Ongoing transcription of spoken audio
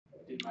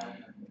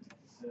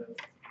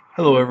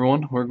Hello,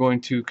 everyone. We're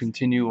going to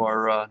continue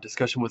our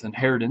discussion with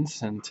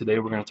inheritance, and today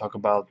we're going to talk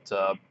about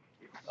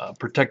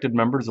protected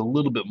members a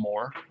little bit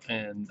more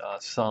and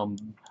some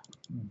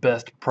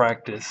best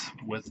practice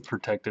with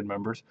protected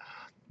members.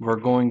 We're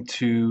going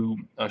to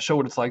show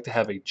what it's like to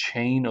have a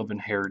chain of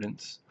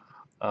inheritance.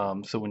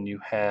 So when you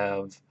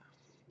have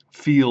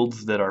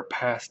fields that are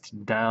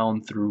passed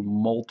down through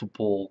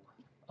multiple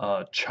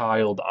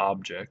child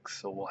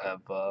objects, so we'll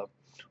have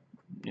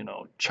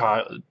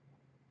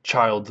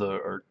child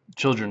or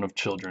children of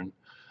children.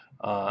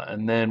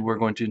 And then we're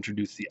going to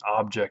introduce the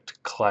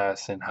object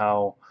class and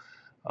how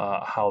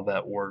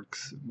that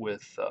works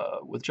with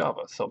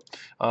Java. So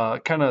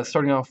kind of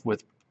starting off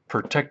with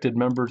protected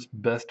members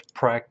best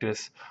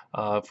practice.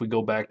 If we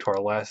go back to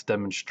our last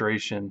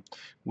demonstration,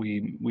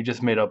 we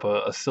just made up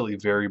a silly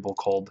variable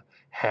called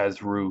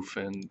has roof,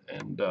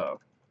 and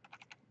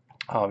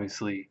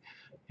obviously,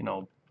 you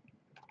know,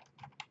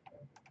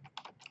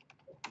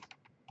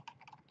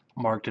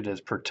 marked it as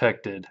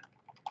protected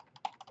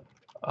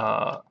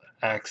uh,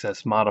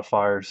 access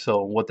modifier.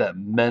 So what that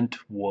meant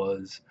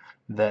was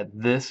that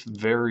this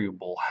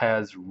variable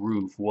has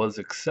roof was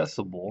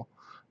accessible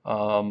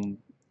um,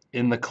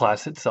 in the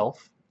class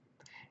itself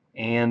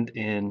and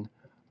in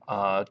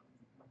uh,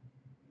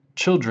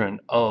 children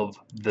of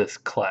this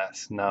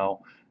class. Now,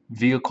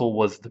 vehicle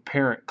was the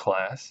parent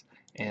class,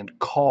 and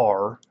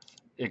car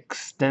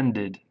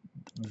extended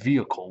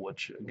vehicle,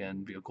 which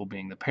again, vehicle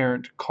being the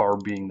parent, car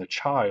being the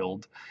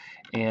child.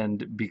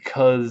 And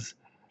because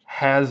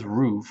has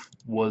roof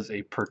was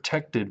a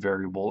protected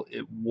variable,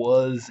 it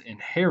was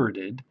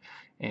inherited,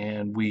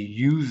 and we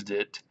used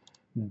it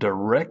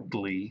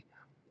directly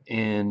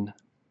in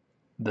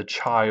the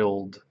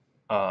child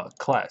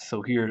class.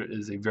 So here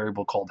is a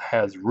variable called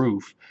has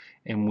roof,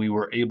 and we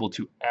were able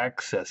to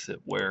access it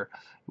where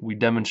we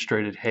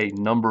demonstrated, hey,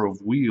 number of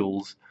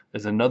wheels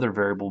is another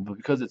variable, but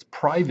because it's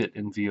private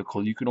in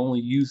vehicle, you can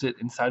only use it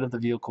inside of the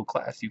vehicle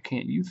class. You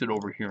can't use it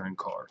over here in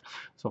car.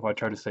 So if I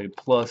try to say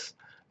plus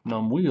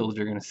num wheels,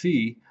 you're going to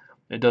see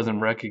it doesn't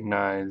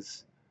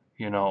recognize,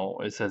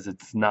 it says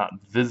it's not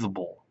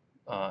visible.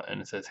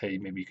 And it says, hey,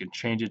 maybe you can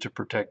change it to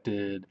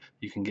protected,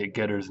 you can get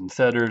getters and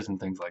setters and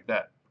things like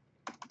that.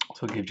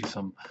 So it gives you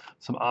some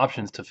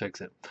options to fix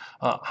it.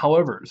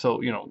 However,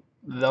 so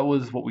that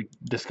was what we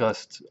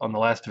discussed on the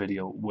last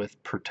video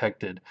with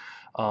protected.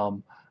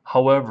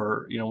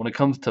 However, when it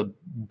comes to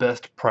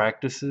best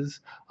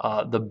practices,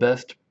 the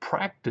best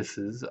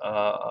practices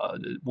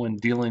when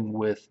dealing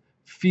with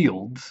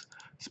fields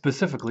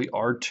specifically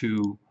are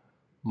to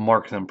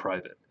mark them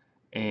private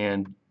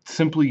and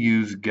simply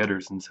use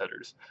getters and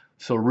setters.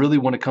 So really,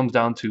 when it comes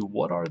down to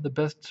what are the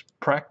best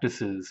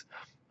practices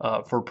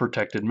for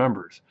protected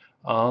members,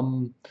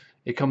 um,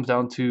 it comes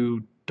down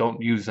to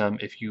don't use them.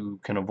 If you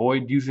can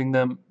avoid using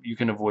them, you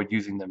can avoid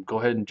using them. Go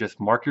ahead and just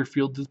mark your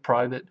fields as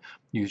private.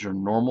 Use your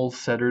normal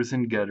setters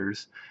and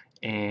getters,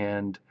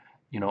 and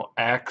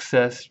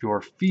access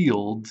your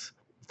fields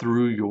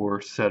through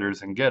your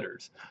setters and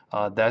getters.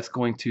 That's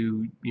going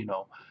to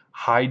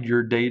hide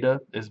your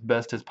data as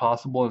best as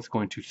possible. It's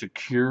going to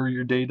secure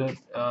your data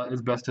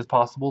as best as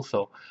possible.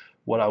 So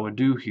what I would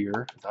do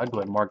here is I'd go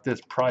ahead and mark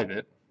this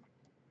private,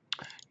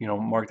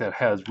 mark that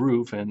has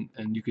roof, and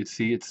you could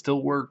see it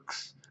still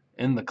works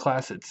in the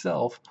class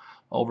itself.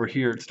 Over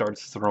here it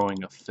starts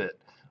throwing a fit,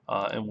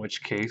 in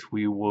which case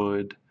we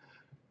would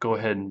go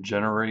ahead and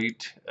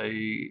generate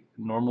a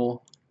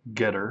normal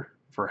getter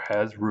for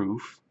has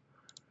roof,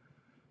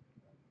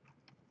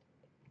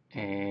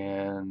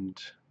 and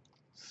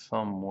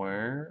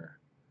somewhere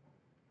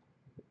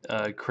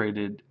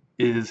created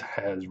is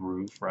has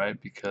roof, right?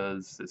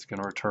 Because it's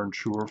going to return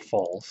true or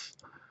false.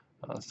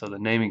 So the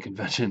naming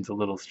convention's a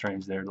little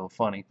strange there, a little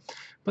funny.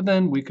 But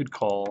then we could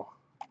call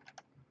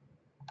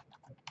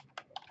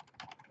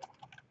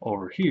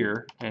over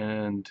here,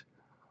 and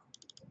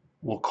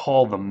we'll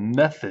call the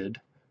method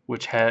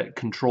which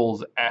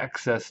controls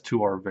access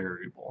to our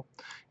variable.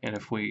 And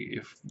if we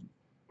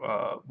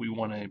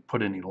want to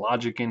put any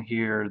logic in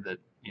here that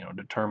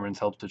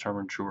helps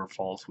determine true or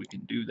false, we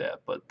can do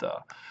that. But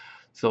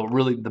so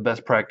really, the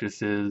best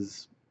practice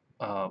is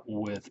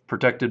with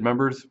protected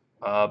members,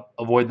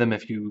 avoid them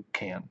if you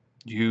can.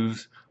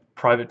 Use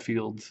private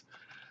fields.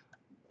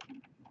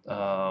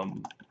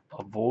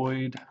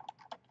 Avoid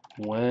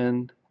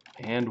when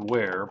and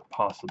where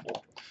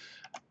possible.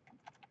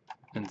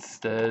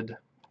 Instead,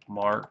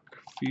 mark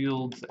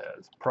fields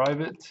as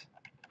private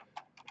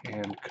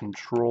and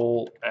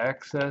control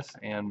access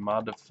and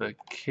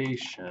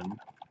modification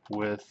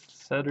with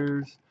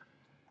setters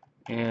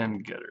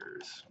and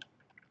getters.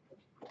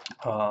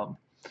 So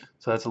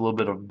that's a little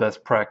bit of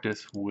best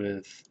practice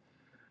with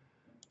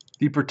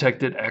the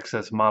protected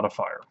access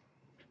modifier.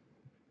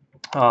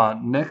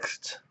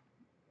 Next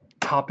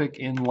topic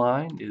in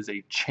line is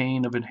a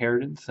chain of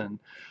inheritance, and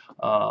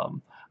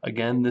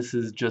again, this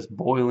is just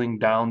boiling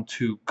down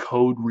to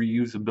code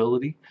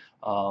reusability.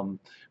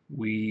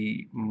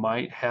 We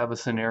might have a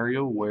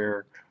scenario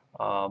where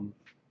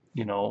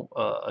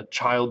a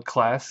child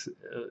class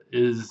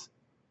is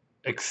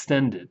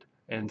extended,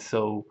 And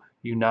so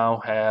you now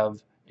have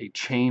a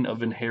chain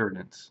of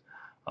inheritance.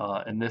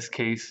 In this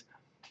case,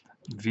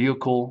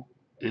 vehicle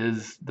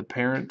is the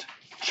parent,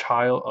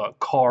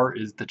 car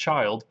is the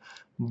child.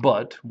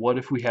 But what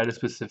if we had a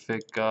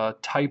specific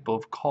type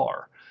of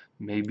car?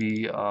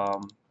 Maybe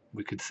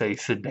we could say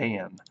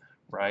sedan,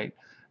 right?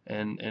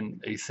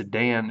 And a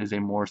sedan is a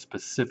more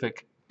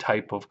specific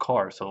type of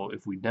car. So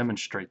if we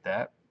demonstrate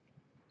that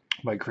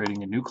by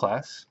creating a new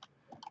class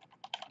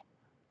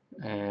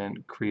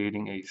and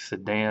creating a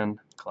sedan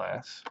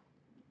class,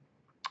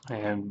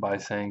 and by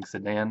saying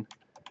sedan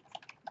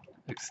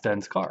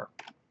extends car.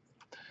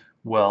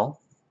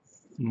 Well,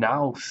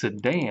 now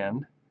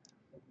sedan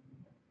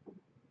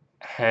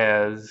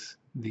has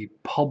the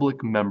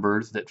public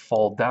members that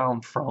fall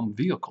down from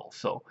vehicle.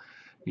 So,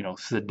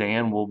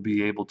 sedan will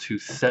be able to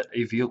set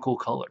a vehicle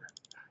color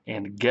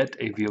and get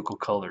a vehicle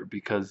color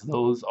because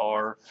those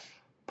are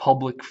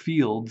public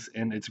fields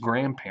in its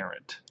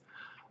grandparent.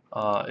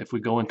 If we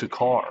go into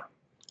car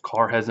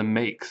has a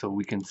make, so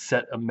we can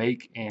set a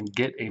make and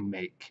get a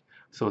make.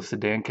 So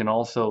sedan can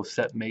also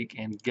set make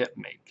and get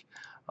make.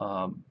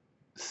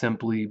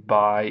 Simply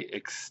by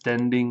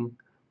extending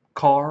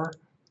car,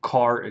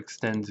 car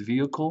extends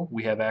vehicle.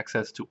 We have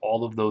access to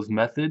all of those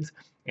methods,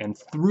 and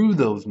through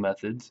those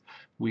methods,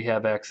 we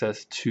have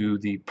access to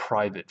the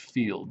private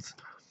fields.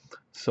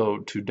 So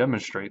to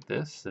demonstrate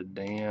this,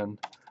 sedan,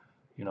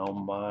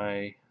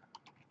 my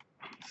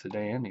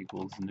sedan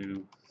equals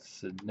new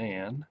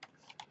sedan,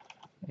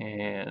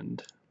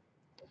 and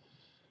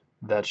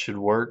that should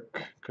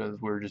work because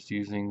we're just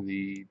using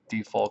the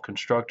default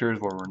constructors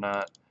where we're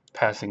not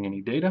passing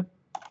any data.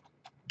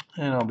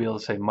 And I'll be able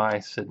to say my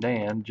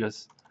sedan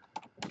just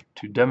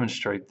to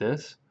demonstrate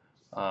this.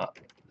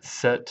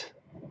 Set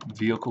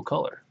vehicle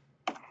color.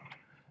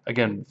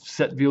 Again,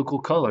 set vehicle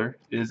color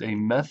is a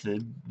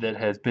method that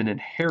has been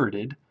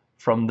inherited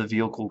from the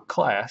vehicle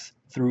class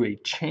through a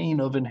chain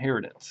of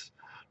inheritance,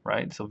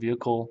 right? So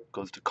vehicle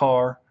goes to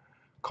car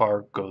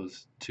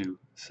goes to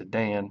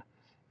sedan,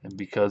 and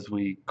because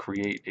we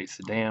create a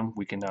sedan,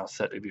 we can now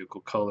set a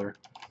vehicle color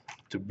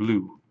to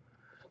blue.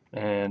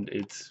 And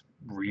it's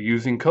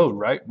reusing code,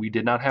 right? We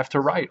did not have to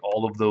write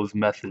all of those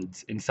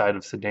methods inside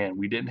of sedan.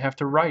 We didn't have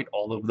to write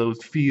all of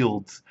those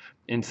fields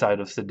inside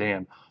of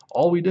sedan.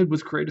 All we did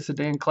was create a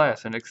sedan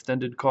class and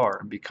extended car.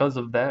 And because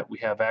of that, we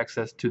have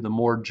access to the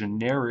more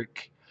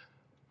generic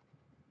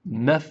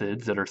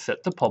methods that are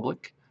set to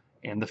public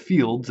and the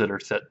fields that are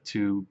set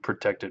to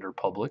protected or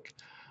public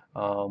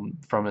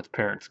from its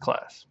parent's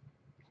class.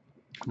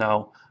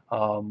 Now,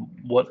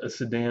 what a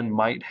sedan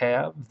might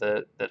have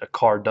that a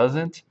car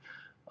doesn't,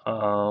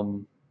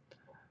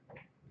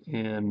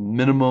 in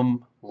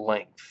minimum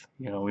length.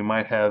 We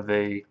might have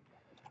a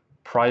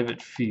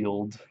private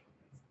field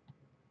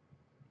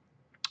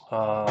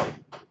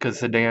because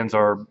sedans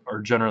are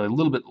generally a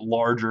little bit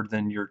larger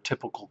than your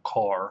typical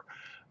car,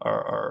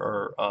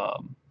 or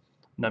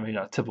I mean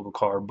not typical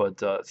car,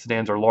 but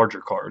sedans are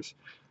larger cars.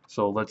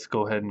 So let's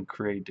go ahead and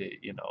create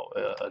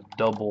a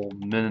double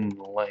min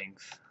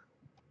length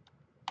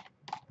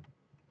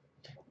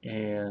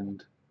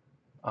and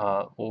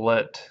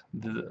let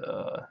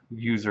the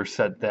user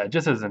set that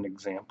just as an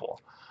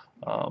example.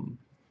 And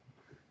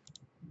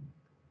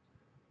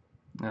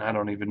I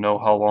don't even know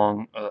how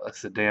long a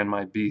sedan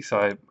might be,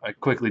 so I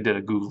quickly did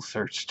a Google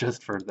search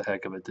just for the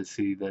heck of it to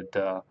see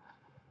that,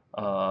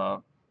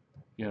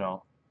 you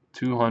know,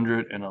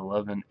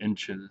 211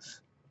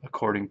 inches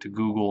according to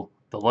Google.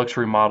 The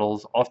luxury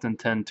models often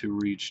tend to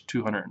reach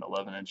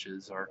 211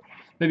 inches, or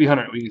maybe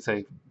 100, we could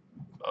say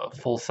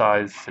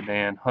full-size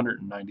sedan,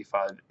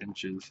 195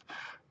 inches.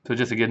 So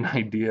just to get an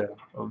idea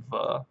of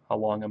how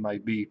long it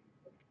might be.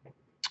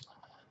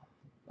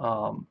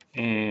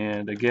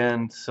 And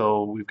again,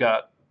 so we've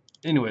got,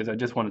 anyways, I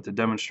just wanted to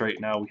demonstrate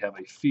now we have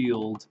a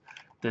field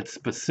that's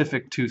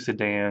specific to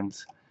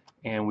sedans,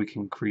 and we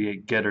can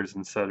create getters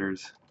and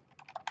setters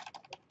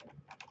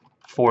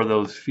for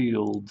those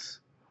fields,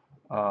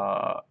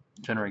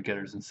 generate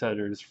getters and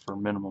setters for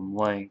minimum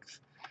length.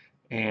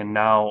 And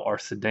now our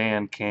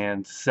sedan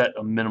can set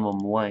a minimum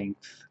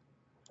length.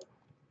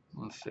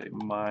 Let's say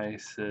my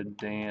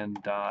sedan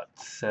dot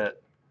set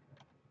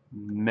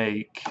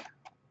make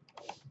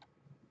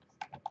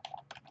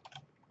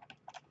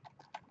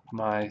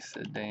my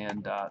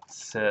sedan dot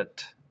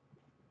set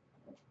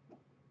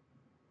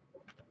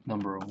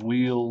number of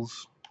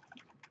wheels,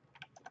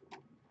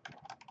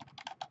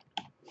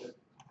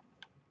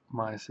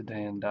 my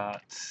sedan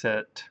dot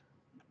set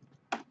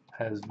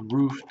has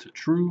roof to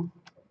true,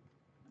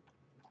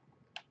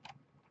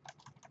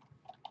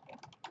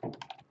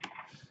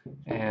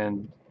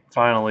 and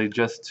finally,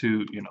 just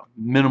to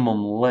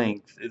minimum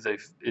length is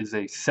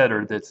a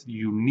setter that's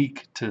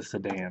unique to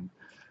sedan.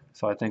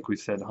 So I think we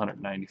said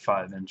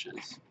 195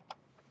 inches.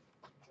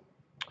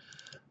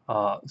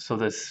 So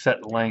this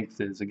set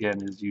length is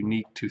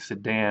unique to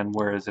sedan,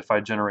 whereas if I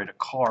generate a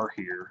car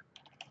here,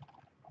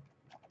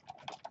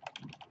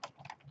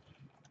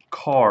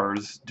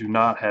 cars do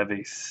not have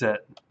a set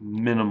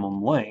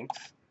minimum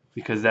length.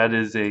 because that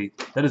is a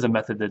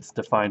method that's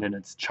defined in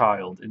its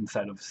child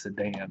inside of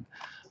sedan.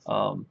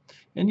 Um,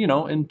 and you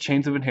know, in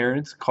chains of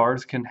inheritance,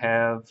 cars can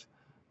have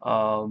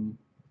um,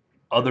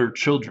 other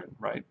children,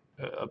 right?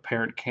 A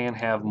parent can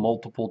have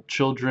multiple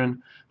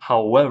children.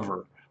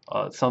 However,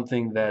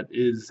 something that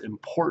is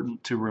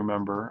important to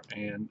remember,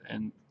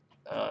 and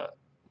uh,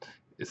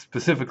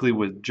 specifically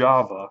with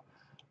Java,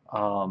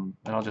 and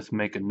I'll just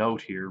make a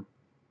note here,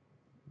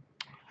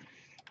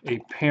 a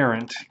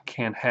parent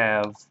can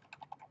have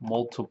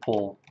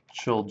multiple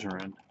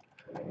children,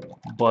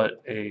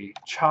 but a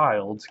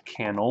child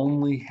can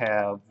only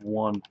have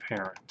one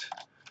parent.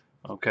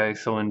 Okay,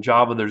 so in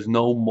Java, there's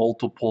no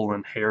multiple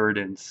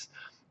inheritance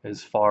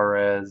as far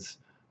as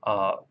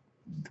uh,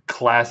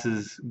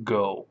 classes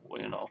go.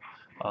 You know,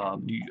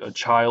 a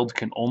child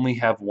can only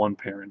have one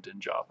parent in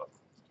Java.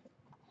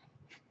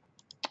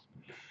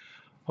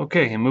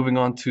 Okay, and moving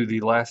on to the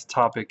last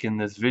topic in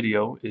this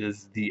video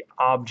is the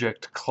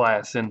object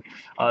class, and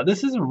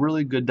this is a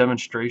really good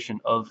demonstration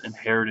of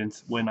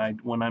inheritance when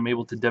I'm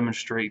able to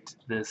demonstrate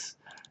this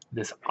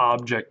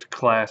object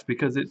class,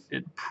 because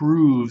it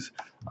proves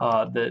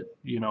that,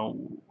 you know,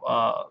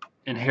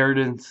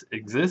 inheritance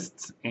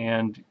exists,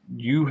 and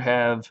you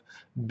have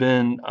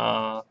been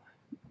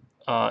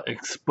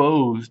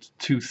exposed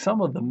to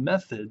some of the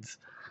methods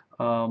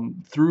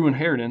through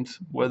inheritance,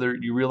 whether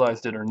you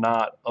realized it or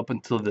not, up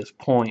until this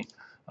point,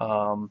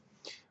 um,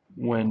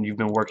 when you've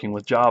been working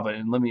with Java.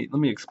 And let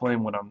me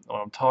explain what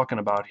I'm talking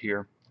about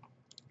here.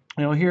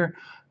 You know, here,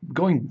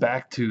 going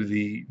back to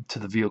the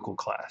vehicle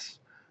class.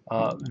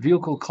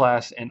 Vehicle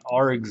class in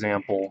our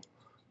example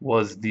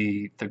was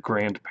the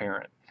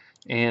grandparent,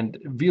 and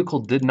vehicle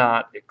did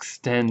not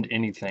extend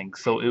anything,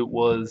 so it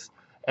was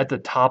at the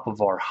top of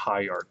our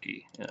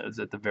hierarchy. It was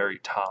at the very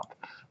top.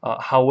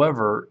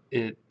 However,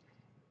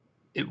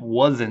 it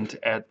wasn't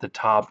at the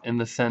top in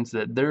the sense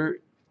that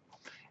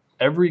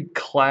every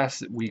class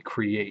that we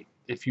create,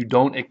 if you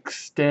don't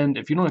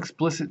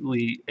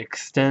explicitly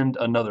extend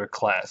another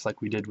class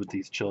like we did with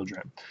these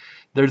children,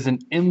 there's an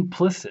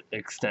implicit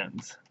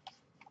extends,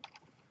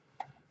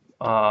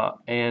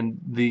 and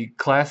the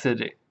class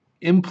that it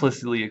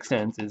implicitly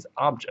extends is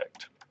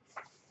object.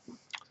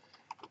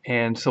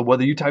 And so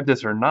whether you type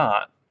this or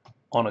not,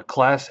 on a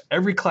class,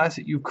 every class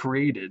that you've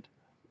created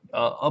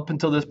up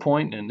until this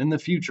point and in the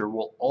future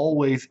will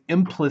always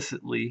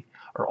implicitly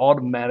or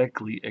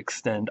automatically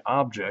extend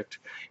object,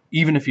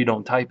 even if you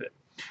don't type it.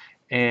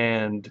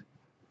 And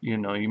you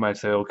know, you might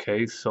say,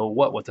 okay, so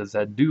what does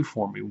that do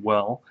for me?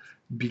 Well,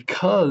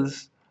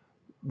 because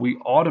we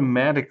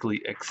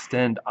automatically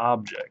extend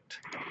object,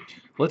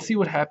 let's see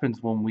what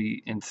happens when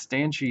we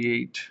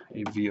instantiate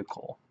a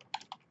vehicle.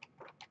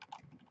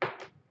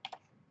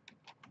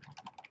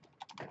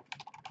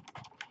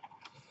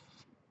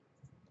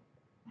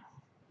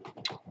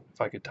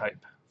 If I could type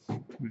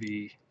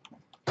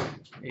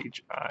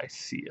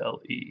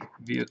V-H-I-C-L-E,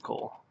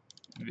 vehicle.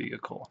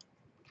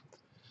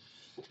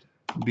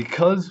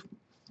 Because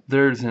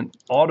there's an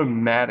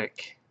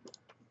automatic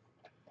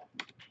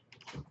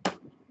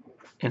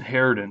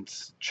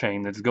inheritance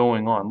chain that's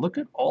going on. Look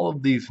at all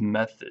of these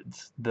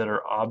methods that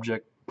are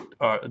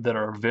that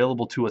are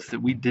available to us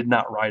that we did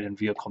not write in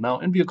vehicle. Now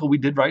in vehicle we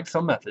did write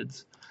some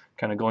methods.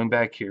 Kind of going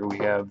back here, we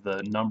have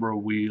the number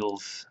of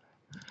wheels,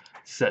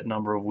 set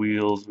number of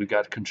wheels, we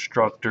got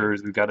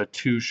constructors, we've got a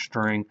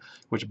toString,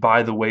 which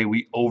by the way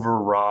we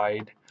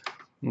override.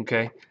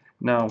 Okay,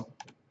 now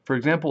for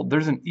example,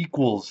 there's an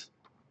equals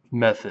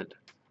method,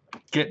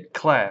 get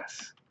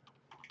class,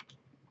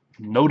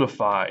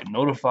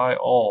 notify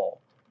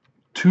all,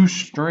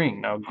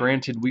 toString. Now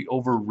granted we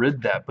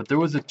overrid that, but there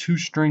was a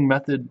toString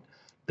method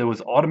that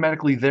was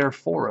automatically there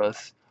for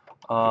us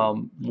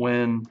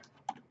when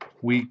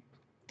we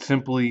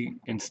simply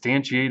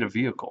instantiate a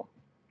vehicle.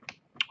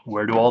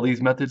 Where do all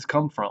these methods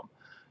come from?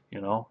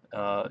 You know,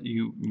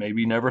 you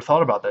maybe never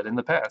thought about that in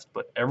the past,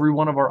 but every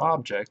one of our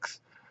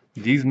objects,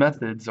 these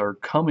methods are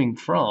coming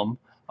from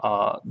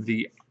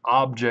the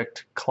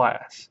object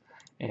class.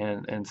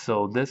 And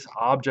so this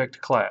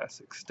object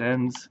class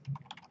extends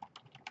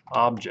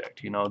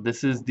object. You know,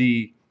 this is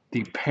the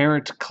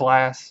parent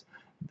class,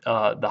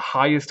 the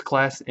highest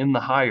class in the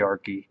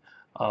hierarchy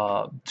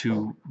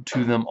to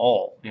them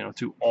all. You know,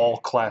 to all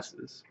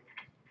classes.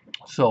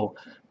 So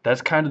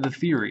that's kind of the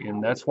theory,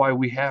 and that's why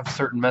we have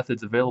certain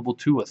methods available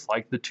to us,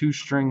 like the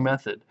toString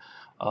method.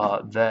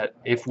 That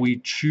if we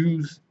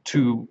choose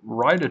to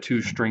write a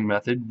toString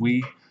method,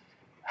 we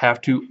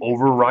have to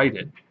overwrite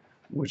it,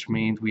 which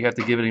means we have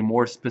to give it a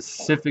more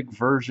specific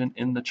version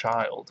in the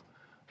child.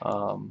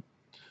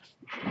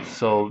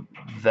 So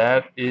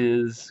that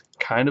is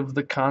kind of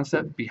the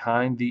concept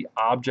behind the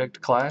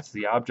object class.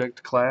 The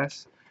object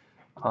class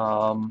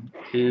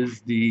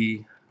is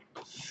the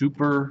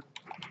super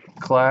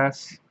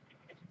class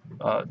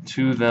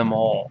to them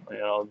all. You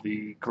know,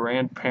 the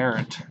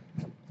grandparent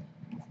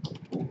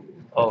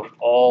of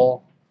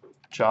all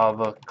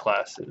Java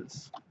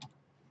classes.